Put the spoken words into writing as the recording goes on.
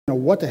Now,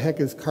 what the heck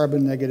is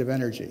carbon negative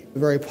energy? A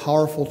very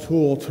powerful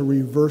tool to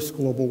reverse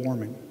global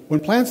warming.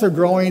 When plants are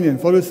growing and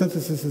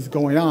photosynthesis is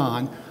going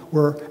on,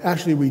 we're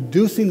actually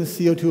reducing the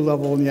CO2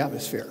 level in the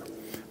atmosphere.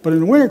 But in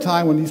the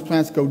wintertime, when these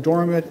plants go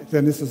dormant,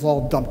 then this is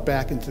all dumped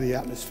back into the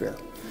atmosphere.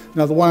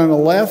 Now, the one on the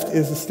left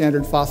is the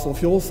standard fossil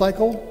fuel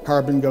cycle.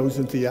 Carbon goes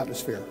into the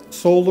atmosphere.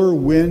 Solar,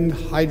 wind,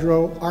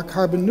 hydro are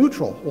carbon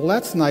neutral. Well,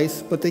 that's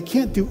nice, but they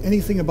can't do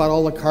anything about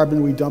all the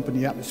carbon we dump in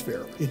the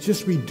atmosphere. It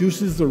just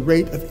reduces the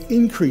rate of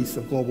increase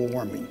of global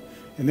warming.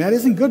 And that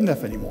isn't good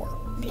enough anymore.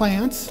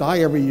 Plants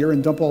die every year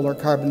and dump all their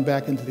carbon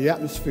back into the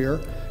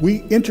atmosphere.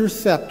 We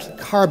intercept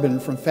carbon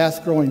from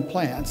fast-growing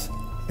plants,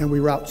 and we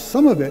route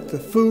some of it to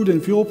food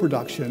and fuel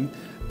production,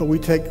 but we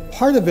take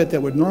part of it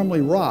that would normally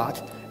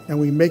rot and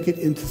we make it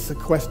into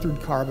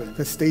sequestered carbon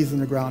that stays in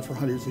the ground for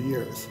hundreds of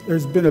years.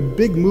 There's been a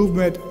big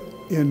movement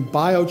in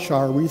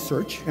biochar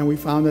research, and we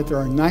found that there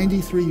are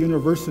 93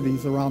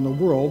 universities around the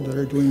world that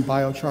are doing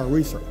biochar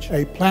research.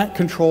 A plant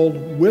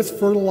controlled with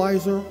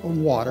fertilizer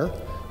and water,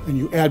 and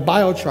you add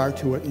biochar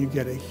to it, and you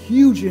get a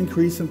huge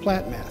increase in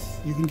plant mass.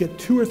 You can get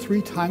 2 or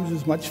 3 times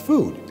as much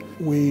food.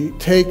 We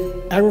take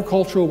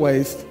agricultural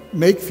waste,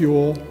 make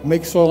fuel,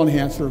 make soil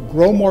enhancer,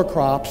 grow more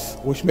crops,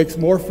 which makes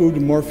more food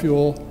and more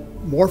fuel,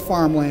 more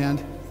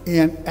farmland,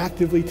 and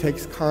actively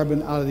takes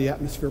carbon out of the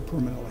atmosphere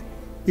permanently.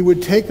 It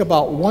would take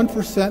about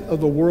 1% of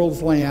the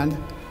world's land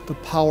to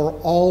power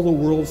all the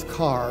world's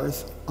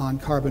cars on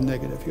carbon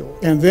negative fuel.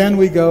 And then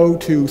we go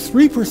to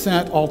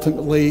 3%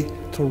 ultimately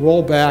to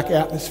roll back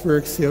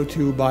atmospheric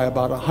CO2 by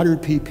about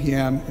 100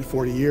 ppm in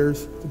 40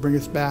 years to bring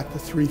us back to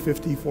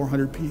 350,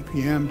 400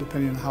 ppm,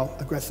 depending on how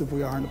aggressive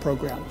we are in the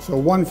program. So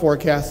one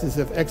forecast is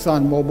if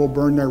ExxonMobil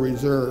burned their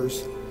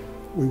reserves,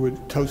 we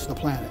would toast the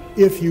planet,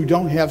 if you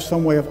don't have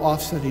some way of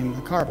offsetting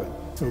the carbon.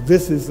 So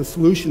this is the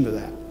solution to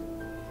that.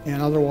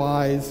 And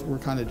otherwise, we're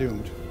kind of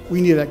doomed.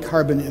 We need that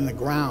carbon in the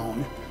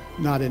ground,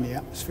 not in the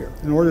atmosphere.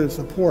 In order to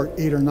support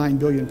 8 or 9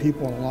 billion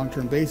people on a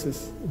long-term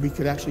basis, we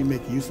could actually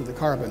make use of the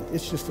carbon.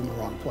 It's just in the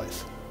wrong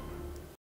place.